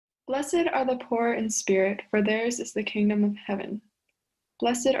Blessed are the poor in spirit, for theirs is the kingdom of heaven.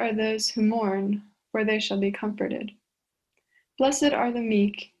 Blessed are those who mourn, for they shall be comforted. Blessed are the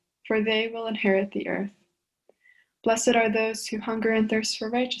meek, for they will inherit the earth. Blessed are those who hunger and thirst for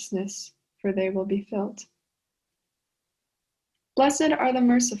righteousness, for they will be filled. Blessed are the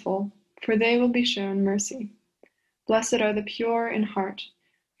merciful, for they will be shown mercy. Blessed are the pure in heart,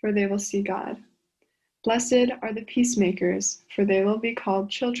 for they will see God. Blessed are the peacemakers, for they will be called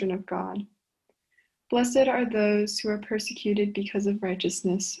children of God. Blessed are those who are persecuted because of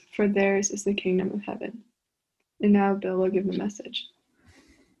righteousness, for theirs is the kingdom of heaven. And now Bill will give the message.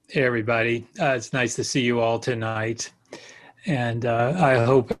 Hey, everybody. It's nice to see you all tonight. And I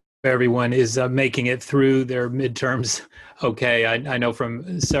hope everyone is making it through their midterms okay. I know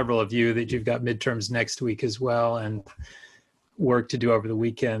from several of you that you've got midterms next week as well and work to do over the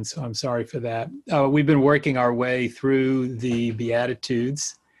weekend, so I'm sorry for that. We've been working our way through the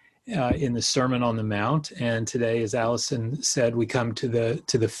Beatitudes in the Sermon on the Mount, and today, as Allison said, we come to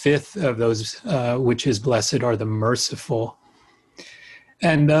the fifth of those, which is blessed are the merciful.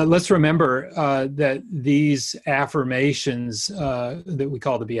 And let's remember that these affirmations that we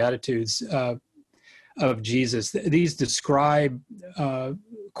call the Beatitudes of Jesus, these describe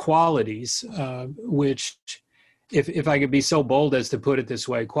qualities which, if I could be so bold as to put it this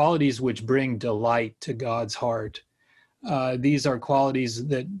way, qualities which bring delight to God's heart. These are qualities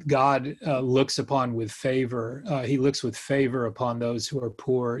that God looks upon with favor. He looks with favor upon those who are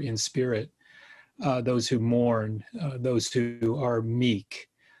poor in spirit, those who mourn, those who are meek,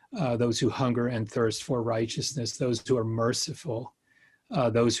 those who hunger and thirst for righteousness, those who are merciful,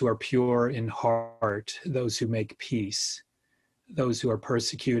 those who are pure in heart, those who make peace, those who are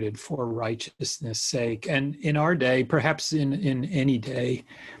persecuted for righteousness' sake. And in our day, perhaps in any day,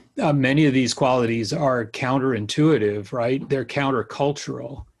 many of these qualities are counterintuitive, right? They're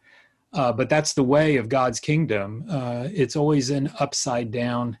countercultural. But that's the way of God's kingdom. It's always an upside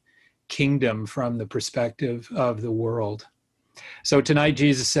down kingdom from the perspective of the world. So tonight,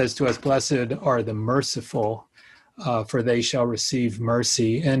 Jesus says to us, blessed are the merciful, for they shall receive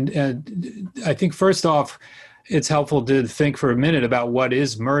mercy. And I think first off, it's helpful to think for a minute about what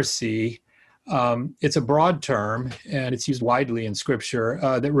is mercy. It's a broad term, and it's used widely in Scripture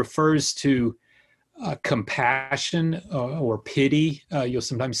that refers to compassion or pity, you'll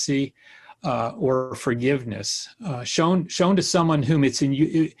sometimes see, or forgiveness shown to someone whom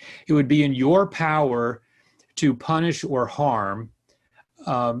it would be in your power to punish or harm.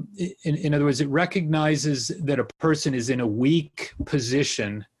 In other words, it recognizes that a person is in a weak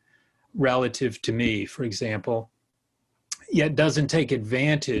position relative to me, for example, yet doesn't take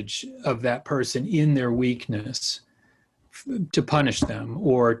advantage of that person in their weakness to punish them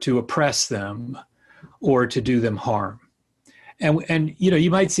or to oppress them or to do them harm. And you know, you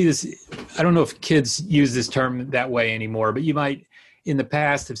might see this, I don't know if kids use this term that way anymore, but you might in the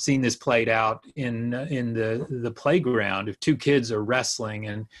past have seen this played out in the playground. If two kids are wrestling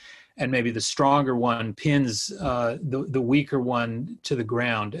and maybe the stronger one pins the weaker one to the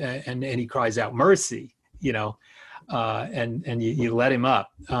ground, and he cries out mercy, you know, and you let him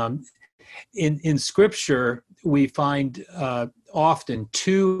up. In Scripture, we find often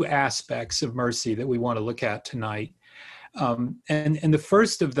two aspects of mercy that we want to look at tonight. And the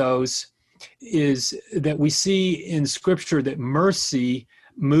first of those is that we see in Scripture that mercy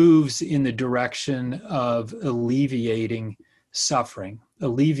moves in the direction of alleviating suffering,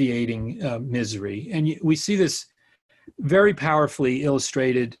 alleviating misery. And we see this very powerfully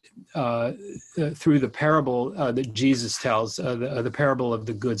illustrated through the parable that Jesus tells, the parable of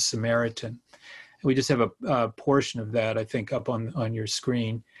the Good Samaritan. We just have a portion of that, I think, up on your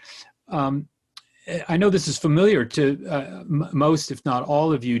screen. I know this is familiar to most, if not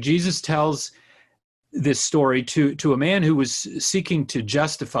all of you. Jesus tells this story to a man who was seeking to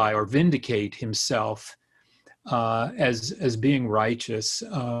justify or vindicate himself as being righteous.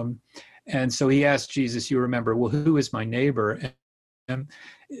 And so he asked Jesus, you remember, well, who is my neighbor? And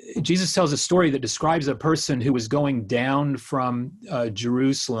Jesus tells a story that describes a person who was going down from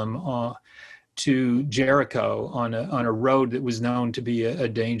Jerusalem to Jericho on a road that was known to be a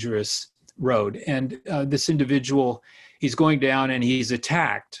dangerous road. And this individual, he's going down and he's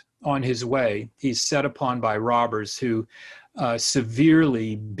attacked on his way. He's set upon by robbers who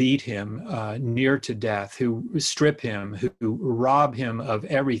severely beat him near to death, who strip him, who rob him of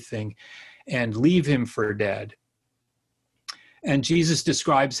everything and leave him for dead. And Jesus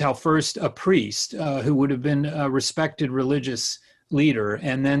describes how first a priest who would have been a respected religious leader,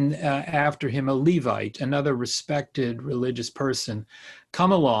 and then after him a Levite, another respected religious person,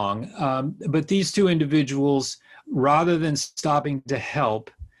 come along. But these two individuals, rather than stopping to help,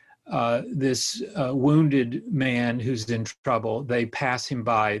 this wounded man who's in trouble, they pass him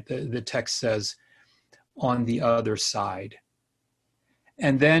by, the text says, on the other side.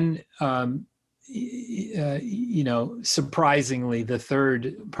 And then, surprisingly, the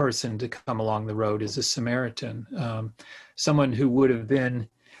third person to come along the road is a Samaritan, someone who would have been,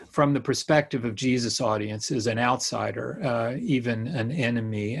 from the perspective of Jesus' audience, is an outsider, even an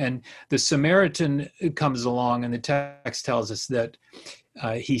enemy. And the Samaritan comes along, and the text tells us that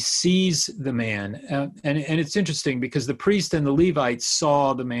he sees the man. And it's interesting because the priest and the Levite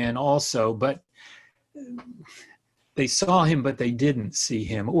saw the man also, but they saw him, but they didn't see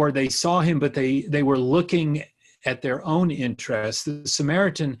him, or they saw him, but they were looking at their own interests. The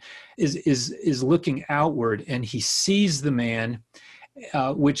Samaritan is looking outward, and he sees the man,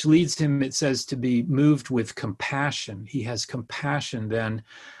 which leads him, it says, to be moved with compassion. He has compassion then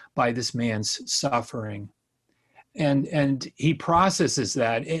by this man's suffering. And he processes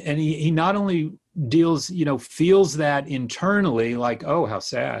that, and he not only deals, feels that internally, like, oh, how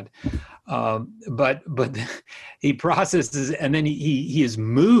sad, but he processes, and then he is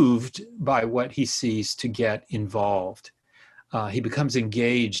moved by what he sees to get involved. He becomes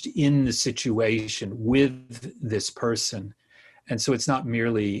engaged in the situation with this person. And so it's not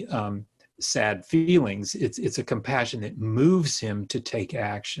merely sad feelings, it's a compassion that moves him to take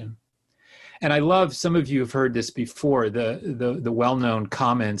action. And I love, some of you have heard this before, the well-known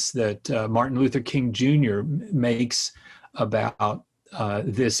comments that Martin Luther King Jr. makes about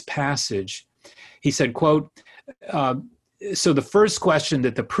this passage. He said, quote, so the first question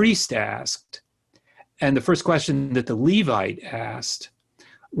that the priest asked and the first question that the Levite asked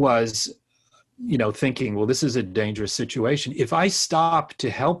was, thinking, well, this is a dangerous situation. If I stop to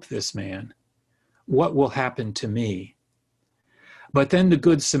help this man, what will happen to me? But then the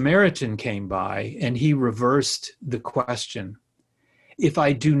Good Samaritan came by, and he reversed the question. If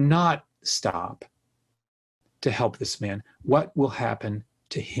I do not stop to help this man, what will happen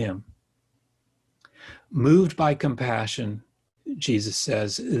to him? Moved by compassion, Jesus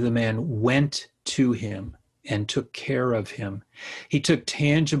says, the man went to him and took care of him. He took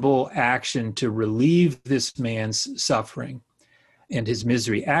tangible action to relieve this man's suffering and his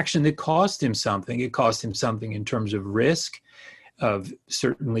misery, action that cost him something. It cost him something in terms of risk, of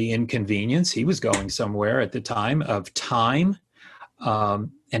certainly inconvenience. He was going somewhere at the time, of time,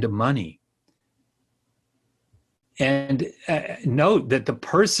 and of money. And note that the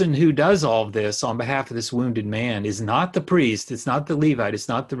person who does all of this on behalf of this wounded man is not the priest, it's not the Levite, it's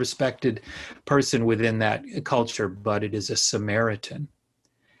not the respected person within that culture, but it is a Samaritan.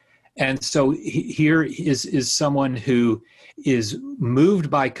 And so here is someone who is moved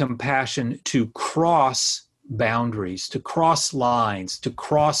by compassion to cross boundaries, to cross lines, to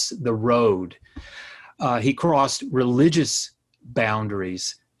cross the road. He crossed religious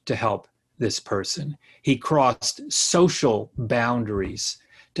boundaries to help this person. He crossed social boundaries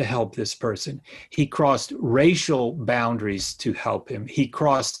to help this person. He crossed racial boundaries to help him. He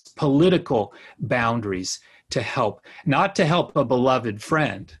crossed political boundaries to help, not to help a beloved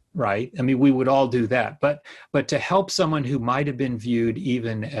friend, right? I mean, we would all do that, but to help someone who might have been viewed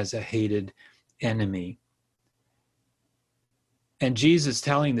even as a hated enemy. And Jesus,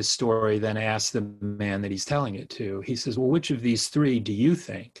 telling this story, then asks the man that he's telling it to, he says, well, which of these three do you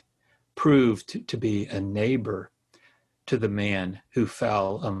think proved to be a neighbor to the man who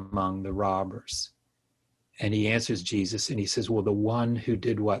fell among the robbers? And he answers Jesus, and he says, well, the one who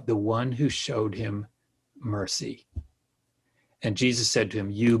did what? The one who showed him mercy. And Jesus said to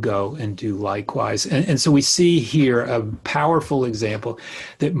him, you go and do likewise. And so we see here a powerful example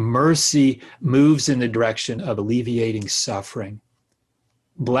that mercy moves in the direction of alleviating suffering.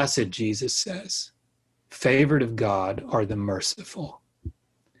 Blessed, Jesus says, favored of God are the merciful.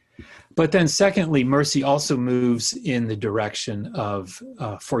 But then secondly, mercy also moves in the direction of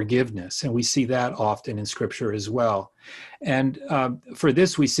forgiveness. And we see that often in Scripture as well. And for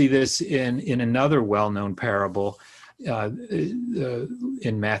this, we see this in another well-known parable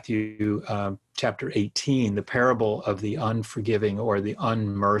in Matthew chapter 18, the parable of the unforgiving or the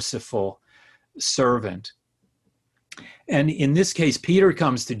unmerciful servant. And in this case, Peter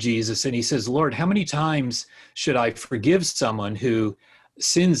comes to Jesus and he says, Lord, how many times should I forgive someone who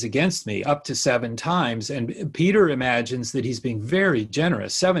sins against me? Up to 7 times. And Peter imagines that he's being very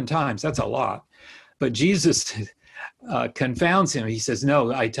generous. 7 times, that's a lot. But Jesus confounds him. He says,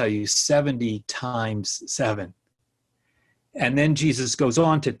 no, I tell you, 70 times 7. And then Jesus goes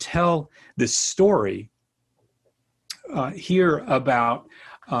on to tell this story here about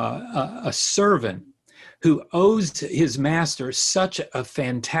a servant who owes his master such a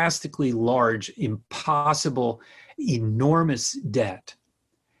fantastically large, impossible, enormous debt.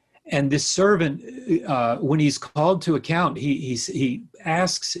 And this servant, when he's called to account, he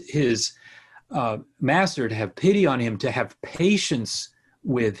asks his master to have pity on him, to have patience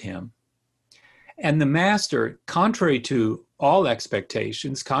with him. And the master, contrary to all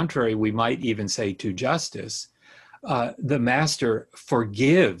expectations, contrary, we might even say, to justice, the master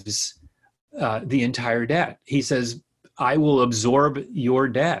forgives the entire debt. He says, I will absorb your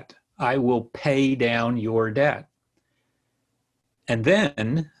debt. I will pay down your debt. And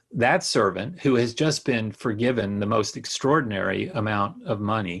then that servant, who has just been forgiven the most extraordinary amount of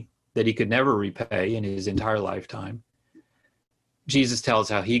money that he could never repay in his entire lifetime, Jesus tells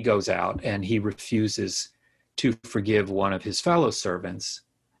how he goes out and he refuses to forgive one of his fellow servants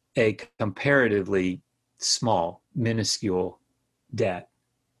a comparatively small, minuscule debt.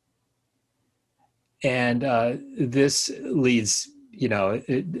 And this leads,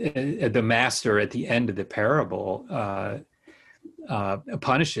 the master at the end of the parable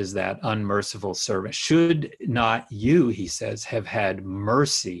punishes that unmerciful servant. Should not you, he says, have had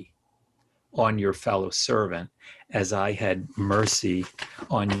mercy on your fellow servant as I had mercy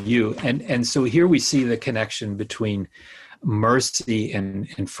on you? And so here we see the connection between mercy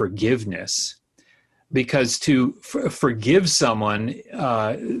and forgiveness. Because to forgive someone,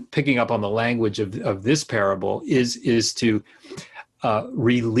 picking up on the language of this parable, is to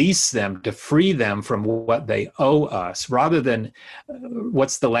release them, to free them from what they owe us, rather than,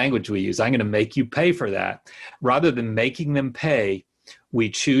 what's the language we use? I'm going to make you pay for that. Rather than making them pay, we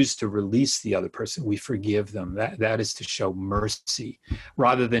choose to release the other person. We forgive them. That is to show mercy,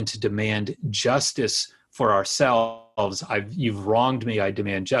 rather than to demand justice for ourselves. You've wronged me, I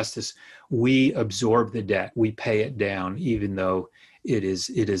demand justice. We absorb the debt. We pay it down, even though it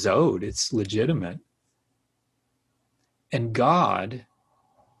is owed. It's legitimate. And God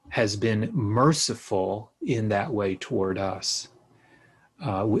has been merciful in that way toward us.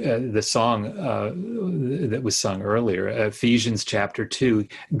 The song that was sung earlier, Ephesians chapter 2,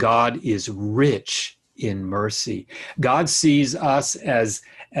 God is rich in mercy. God sees us as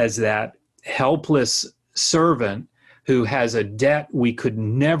that helpless servant who has a debt we could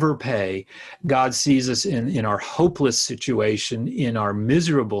never pay. God sees us in our hopeless situation, in our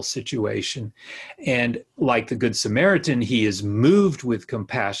miserable situation. And like the Good Samaritan, he is moved with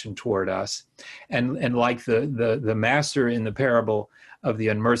compassion toward us. And like the master in the parable of the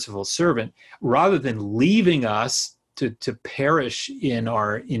unmerciful servant, rather than leaving us to perish in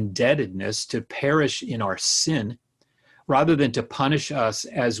our indebtedness, to perish in our sin, rather than to punish us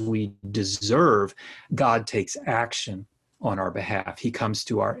as we deserve, God takes action on our behalf. He comes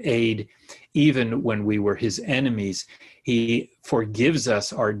to our aid even when we were his enemies. He forgives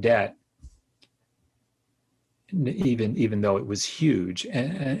us our debt, even though it was huge.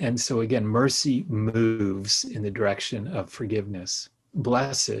 And so again, mercy moves in the direction of forgiveness.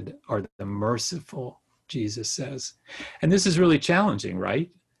 Blessed are the merciful, Jesus says. And this is really challenging,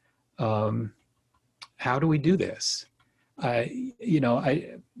 right? How do we do this? Is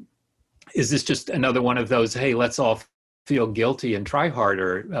this just another one of those, hey, let's all feel guilty and try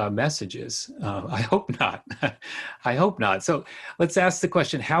harder messages? I hope not. I hope not. So let's ask the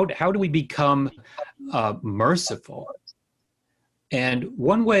question, how do we become merciful? And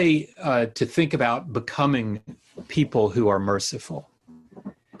one way to think about becoming people who are merciful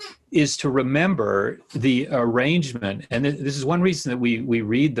is to remember the arrangement, and this is one reason that we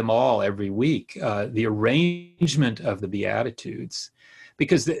read them all every week, the arrangement of the Beatitudes,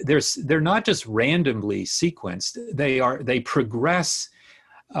 because they're not just randomly sequenced, they progress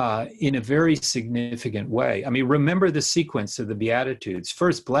in a very significant way. I mean, remember the sequence of the Beatitudes.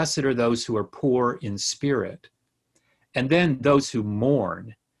 First, blessed are those who are poor in spirit, and then those who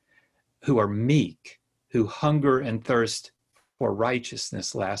mourn, who are meek, who hunger and thirst for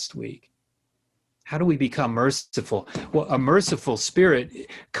righteousness last week. How do we become merciful? Well, a merciful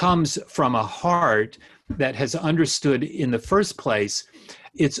spirit comes from a heart that has understood in the first place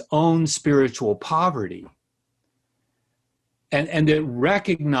its own spiritual poverty. And that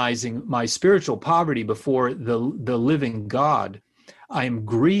recognizing my spiritual poverty before the living God, I am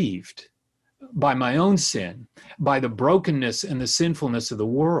grieved by my own sin, by the brokenness and the sinfulness of the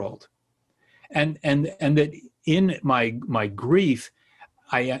world. And that in my grief,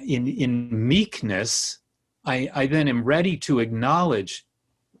 in meekness, I then am ready to acknowledge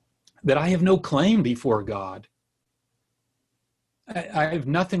that I have no claim before God. I have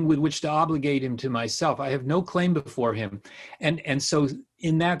nothing with which to obligate him to myself. I have no claim before him. And so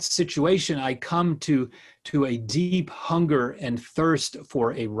in that situation, I come to a deep hunger and thirst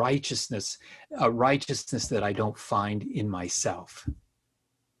for a righteousness that I don't find in myself.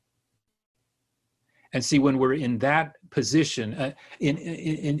 And see, when we're in that position,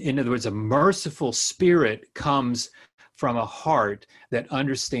 in other words, a merciful spirit comes from a heart that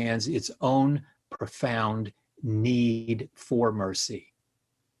understands its own profound need for mercy.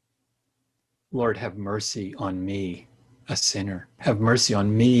 Lord, have mercy on me, a sinner. Have mercy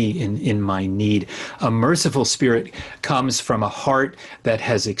on me in my need. A merciful spirit comes from a heart that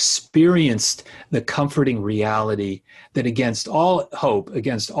has experienced the comforting reality that against all hope,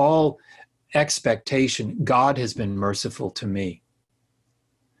 against all expectation, God has been merciful to me.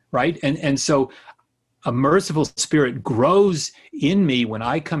 Right? And so a merciful spirit grows in me when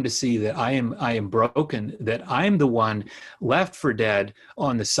I come to see that I am broken, that I'm the one left for dead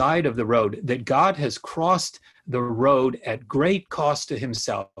on the side of the road, that God has crossed the road at great cost to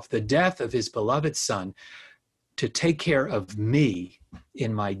himself, the death of his beloved son, to take care of me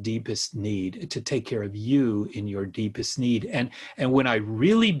in my deepest need, to take care of you in your deepest need. And when I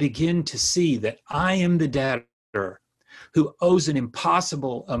really begin to see that I am the debtor who owes an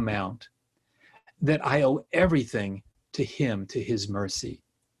impossible amount, that I owe everything to him, to his mercy,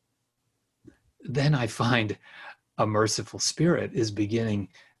 then I find a merciful spirit is beginning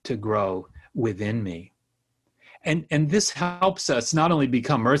to grow within me. And this helps us not only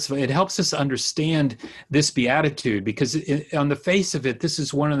become merciful, it helps us understand this beatitude, because on the face of it, this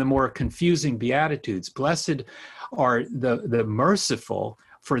is one of the more confusing beatitudes. Blessed are the merciful,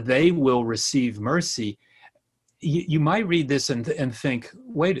 for they will receive mercy. You might read this and think,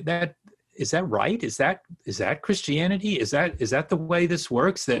 wait, is that right? Is that Christianity? Is that the way this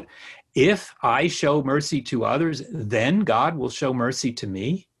works? That if I show mercy to others, then God will show mercy to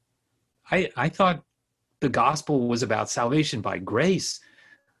me? I thought the gospel was about salvation by grace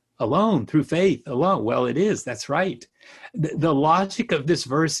alone, through faith alone. Well, it is. That's right. The logic of this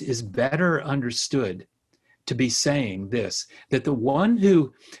verse is better understood to be saying this, that the one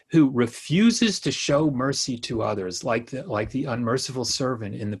who refuses to show mercy to others, like the unmerciful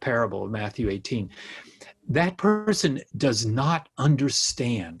servant in the parable of Matthew 18, that person does not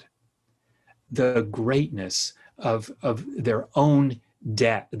understand the greatness of their own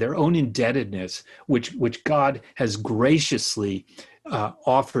debt, their own indebtedness, which God has graciously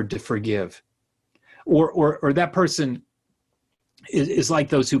offered to forgive. Or that person is like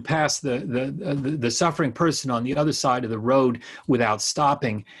those who pass the suffering person on the other side of the road without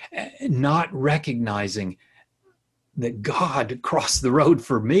stopping, not recognizing that God crossed the road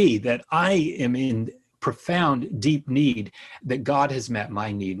for me, that I am in profound, deep need, that God has met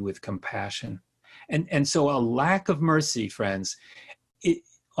my need with compassion. And so a lack of mercy, friends,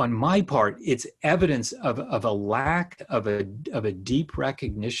 on my part, it's evidence of a lack of a deep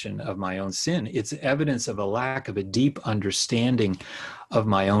recognition of my own sin. It's evidence of a lack of a deep understanding of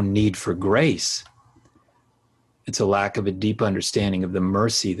my own need for grace. It's a lack of a deep understanding of the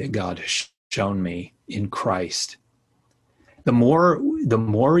mercy that God has shown me in Christ. The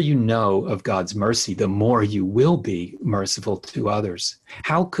more you know of God's mercy, the more you will be merciful to others.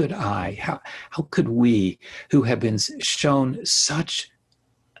 How could we, who have been shown such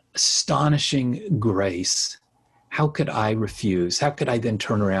astonishing grace, how could I refuse? How could I then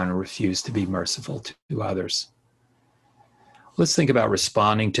turn around and refuse to be merciful to others? Let's think about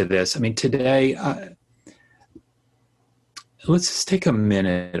responding to this. I mean, today, let's just take a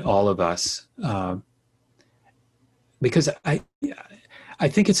minute, all of us, because I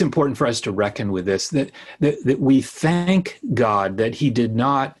think it's important for us to reckon with this, that we thank God that he did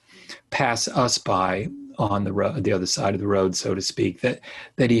not pass us by on the other side of the road, so to speak, that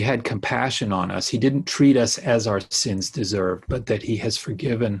he had compassion on us. He didn't treat us as our sins deserved, but that he has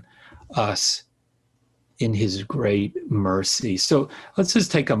forgiven us in his great mercy. So let's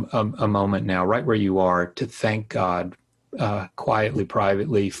just take a moment now, right where you are, to thank God quietly,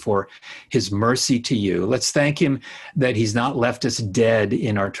 privately, for his mercy to you. Let's thank him that he's not left us dead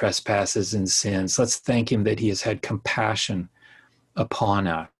in our trespasses and sins. Let's thank him that he has had compassion upon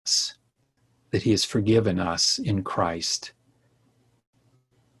us, that he has forgiven us in Christ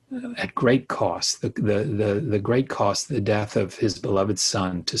at great cost, the great cost, the death of his beloved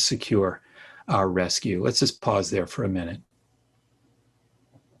son to secure our rescue. Let's just pause there for a minute.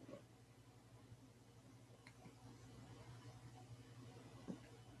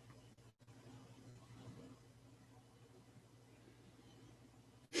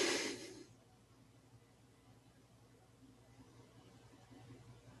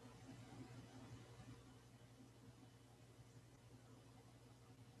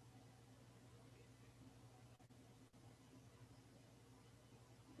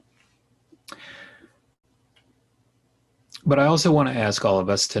 But I also want to ask all of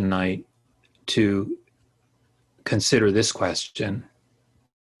us tonight to consider this question.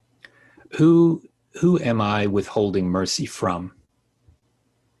 Who who am I withholding mercy from?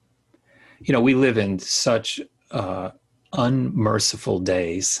 You know, we live in such unmerciful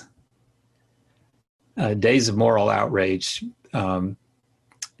days, days of moral outrage,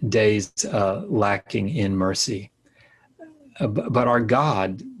 days lacking in mercy. But our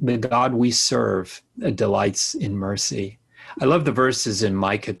God, the God we serve, delights in mercy. I love the verses in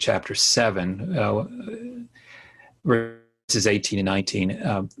Micah chapter 7, verses 18 and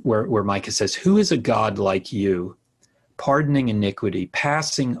 19, where Micah says, "Who is a God like you, pardoning iniquity,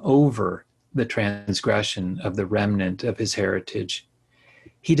 passing over the transgression of the remnant of his heritage?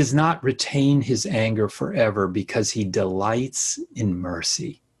 He does not retain his anger forever because he delights in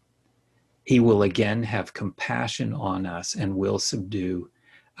mercy. He will again have compassion on us and will subdue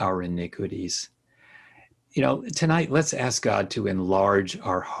our iniquities." You know, tonight, let's ask God to enlarge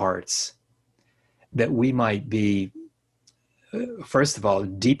our hearts, that we might be, first of all,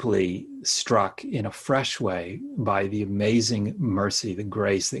 deeply struck in a fresh way by the amazing mercy, the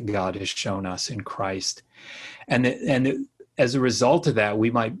grace that God has shown us in Christ. And as a result of that,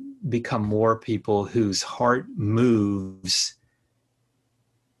 we might become more people whose heart moves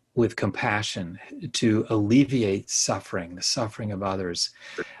with compassion to alleviate suffering, the suffering of others,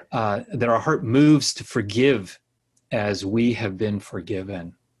 that our heart moves to forgive as we have been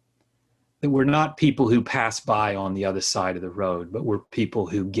forgiven. That we're not people who pass by on the other side of the road, but we're people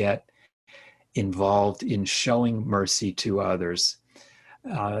who get involved in showing mercy to others.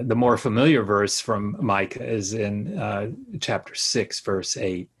 The more familiar verse from Micah is in chapter 6, verse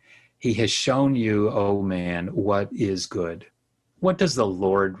 8. "He has shown you, O man, what is good. What does the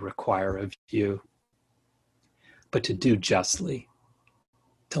Lord require of you? But to do justly,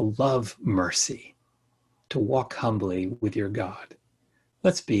 to love mercy, to walk humbly with your God."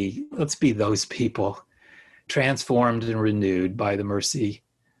 Let's be those people, transformed and renewed by the mercy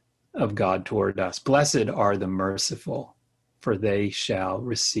of God toward us. Blessed are the merciful, for they shall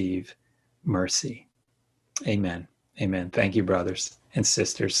receive mercy. Amen. Amen. Thank you, brothers and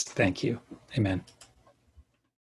sisters. Thank you. Amen.